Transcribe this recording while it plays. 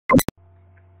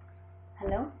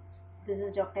Hello, this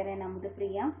is Dr. N.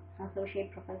 Amudapriya, Associate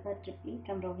Professor Triply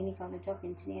from Rohini College of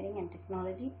Engineering and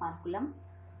Technology, Parkulam.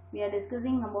 We are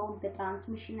discussing about the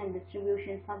transmission and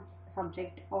distribution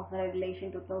subject of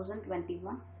Regulation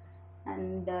 2021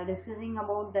 and discussing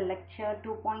about the lecture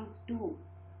 2.2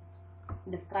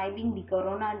 describing the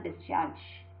corona discharge.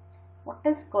 What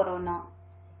is corona?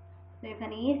 So if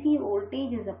an AC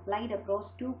voltage is applied across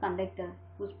two conductors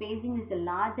whose spacing is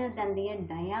larger than their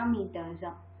diameters,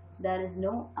 there is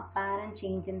no apparent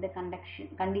change in the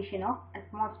condition of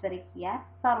atmospheric air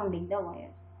surrounding the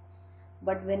wire.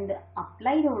 But when the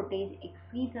applied voltage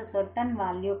exceeds a certain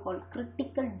value called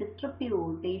critical disruptive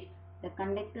voltage, the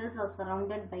conductors are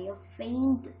surrounded by a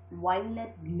faint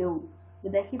violet glow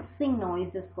with a hissing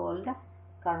noise is called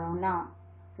corona.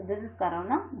 So this is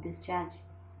corona discharge.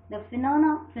 The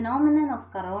phenomenon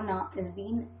of corona is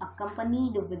being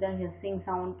accompanied with a hissing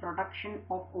sound, production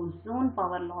of ozone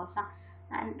power loss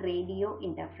and radio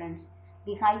interference.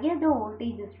 The higher the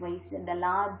voltage is raised, the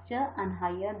larger and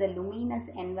higher the luminous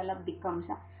envelope becomes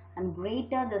and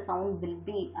greater the sound will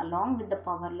be along with the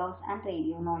power loss and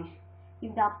radio noise.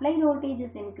 If the applied voltage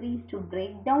is increased to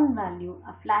breakdown value,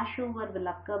 a flashover will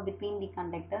occur between the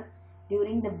conductors due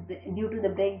to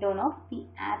the breakdown of the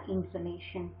air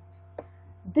insulation.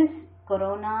 This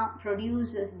corona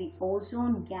produces the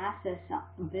ozone gases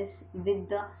with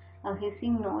the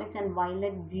hissing noise and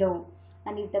violet glow.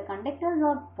 And if the conductors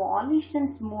are polished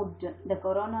and smooth, the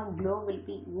corona glow will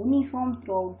be uniform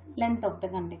throughout the length of the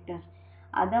conductors.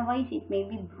 Otherwise, it may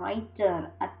be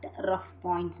brighter at rough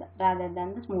points rather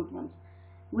than the smooth ones.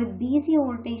 With DC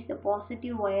voltage, the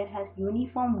positive wire has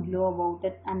uniform glow about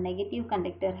it and negative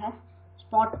conductor has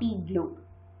spotty glow.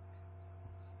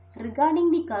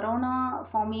 Regarding the corona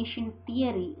formation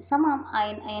theory, some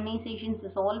ionizations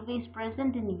is always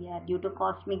present in the air due to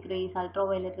cosmic rays,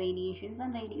 ultraviolet radiations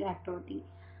and radioactivity,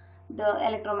 the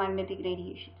electromagnetic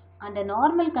radiations. Under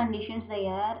normal conditions, the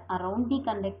air around the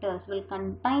conductors will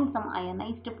contain some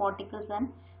ionized particles and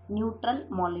neutral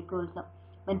molecules.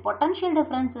 When potential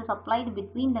difference is applied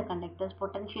between the conductors,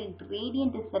 potential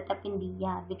gradient is set up in the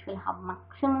air which will have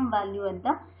maximum value at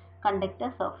the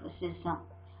conductor surfaces.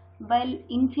 While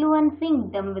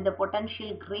influencing them with the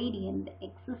potential gradient, the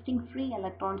existing free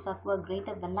electrons acquire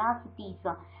greater velocities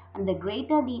and the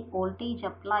greater the voltage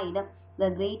applied,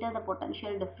 the greater the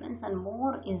potential difference and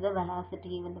more is the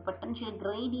velocity. When the potential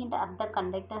gradient at the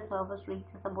conductor surface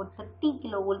reaches about 30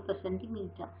 kV per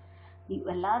centimeter, the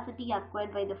velocity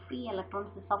acquired by the free electrons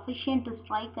is sufficient to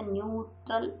strike a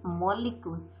neutral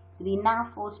molecule with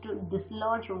enough force to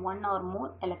dislodge one or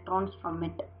more electrons from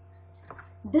it.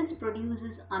 This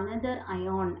produces another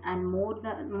ion and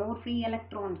more free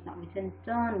electrons, which in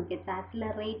turn gets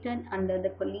accelerated under the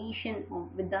collision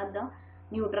with the other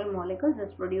neutral molecules,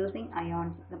 thus producing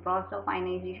ions. The process of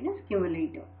ionization is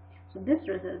cumulative. So this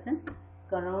results in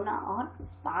corona or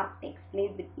spark takes place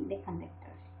between the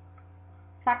conductors.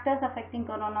 Factors affecting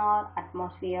corona are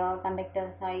atmosphere,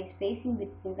 conductor size, spacing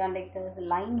between conductors,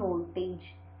 line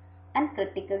voltage, and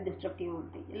critical disruptive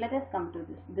voltage. Let us come to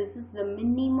this. This is the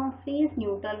minimum phase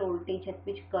neutral voltage at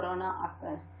which corona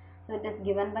occurs. So it is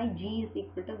given by G is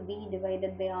equal to V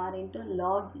divided by R into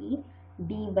log E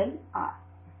D by R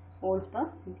volts per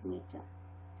centimeter.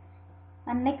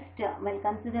 And next, while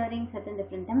considering certain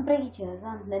different temperatures,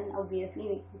 then obviously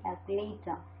we can calculate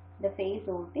the phase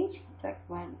voltage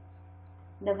required.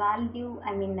 The value,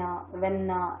 when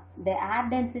the air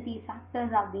density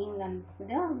factors are being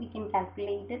considered, we can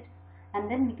calculate it and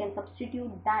then we can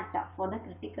substitute that for the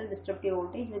critical disruptive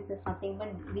voltage, which is nothing but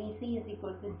Vc is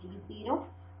equal to G0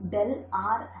 del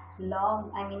R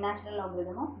log, natural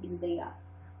logarithm of D by R.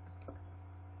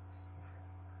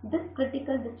 This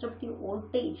critical disruptive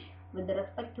voltage with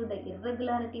respect to the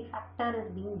irregularity factor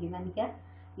is being given here.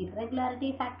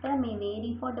 Irregularity factor may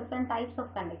vary for different types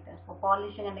of conductors. For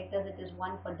polished conductors it is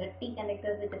 1, for dirty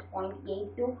conductors it is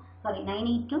 982,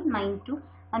 92,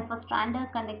 and for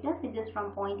standard conductors it is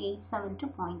from 0.87 to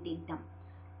 0.8.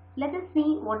 Let us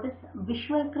see what is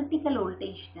visual critical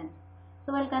voltage then.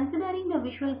 So while considering the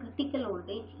visual critical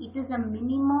voltage, it is a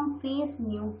minimum phase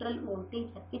neutral voltage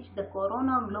at which the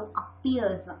corona glow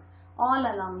appears all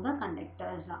along the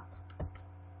conductors.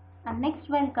 And next,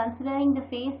 while considering the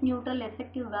phase neutral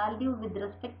effective value with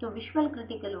respect to visual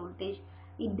critical voltage,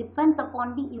 it depends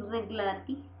upon the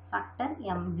irregularity factor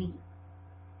MV.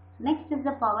 Next is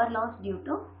the power loss due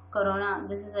to corona.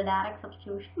 This is a direct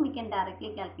substitution. We can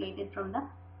directly calculate it from the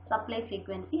supply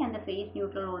frequency and the phase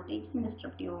neutral voltage and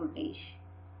disruptive voltage.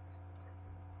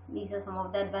 These are some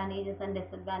of the advantages and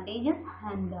disadvantages.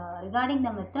 And regarding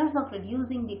the methods of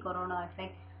reducing the corona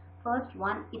effect, first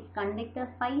one, its conductor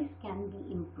size can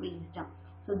be increased.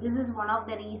 So So this is one of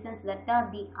the reasons that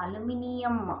the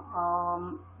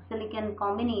aluminum silicon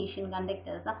combination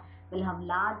conductors will have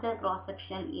larger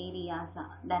cross-sectional areas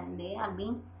than they are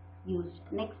being used.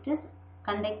 Next is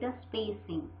conductor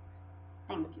spacing.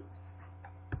 Thank you.